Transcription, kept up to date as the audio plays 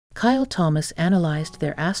Kyle Thomas analyzed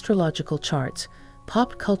their astrological charts.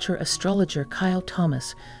 Pop culture astrologer Kyle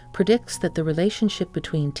Thomas predicts that the relationship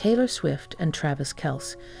between Taylor Swift and Travis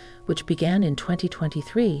Kelce, which began in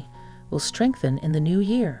 2023, will strengthen in the new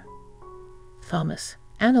year. Thomas,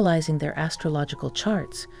 analyzing their astrological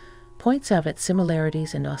charts, points out at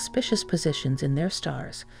similarities and auspicious positions in their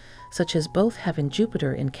stars, such as both having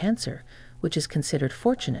Jupiter in Cancer, which is considered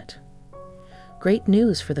fortunate. Great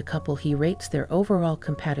news for the couple. He rates their overall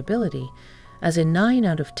compatibility as a 9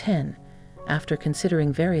 out of 10, after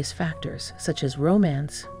considering various factors such as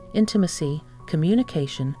romance, intimacy,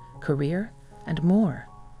 communication, career, and more.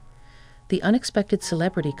 The unexpected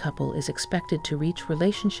celebrity couple is expected to reach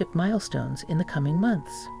relationship milestones in the coming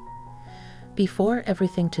months. Before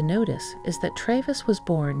everything, to notice is that Travis was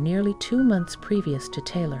born nearly 2 months previous to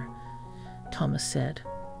Taylor, Thomas said,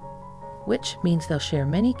 which means they'll share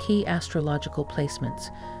many key astrological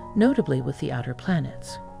placements, notably with the outer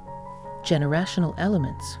planets. Generational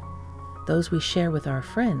elements, those we share with our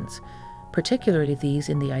friends, particularly these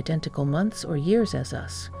in the identical months or years as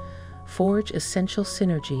us, forge essential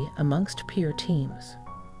synergy amongst peer teams.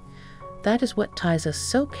 That is what ties us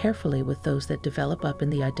so carefully with those that develop up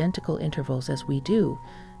in the identical intervals as we do,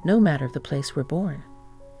 no matter the place we're born.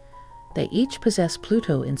 They each possess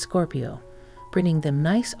Pluto in Scorpio, bringing them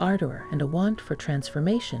nice ardor and a want for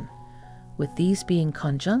transformation, with these being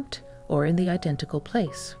conjunct or in the identical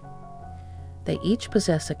place. They each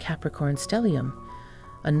possess a Capricorn stellium,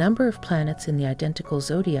 a number of planets in the identical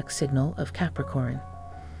zodiac signal of Capricorn,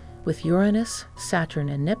 with Uranus, Saturn,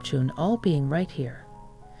 and Neptune all being right here.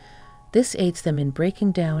 This aids them in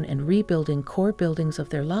breaking down and rebuilding core buildings of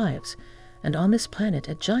their lives, and on this planet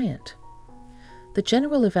a giant. The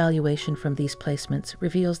general evaluation from these placements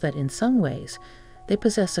reveals that in some ways, they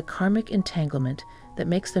possess a karmic entanglement that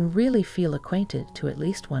makes them really feel acquainted to at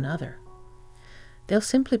least one other. They'll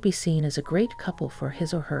simply be seen as a great couple for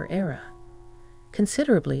his or her era,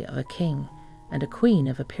 considerably of a king and a queen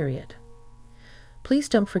of a period. Please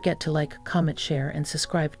don't forget to like, comment, share, and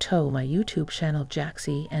subscribe to my YouTube channel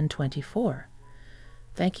Jaxcey N24.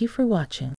 Thank you for watching.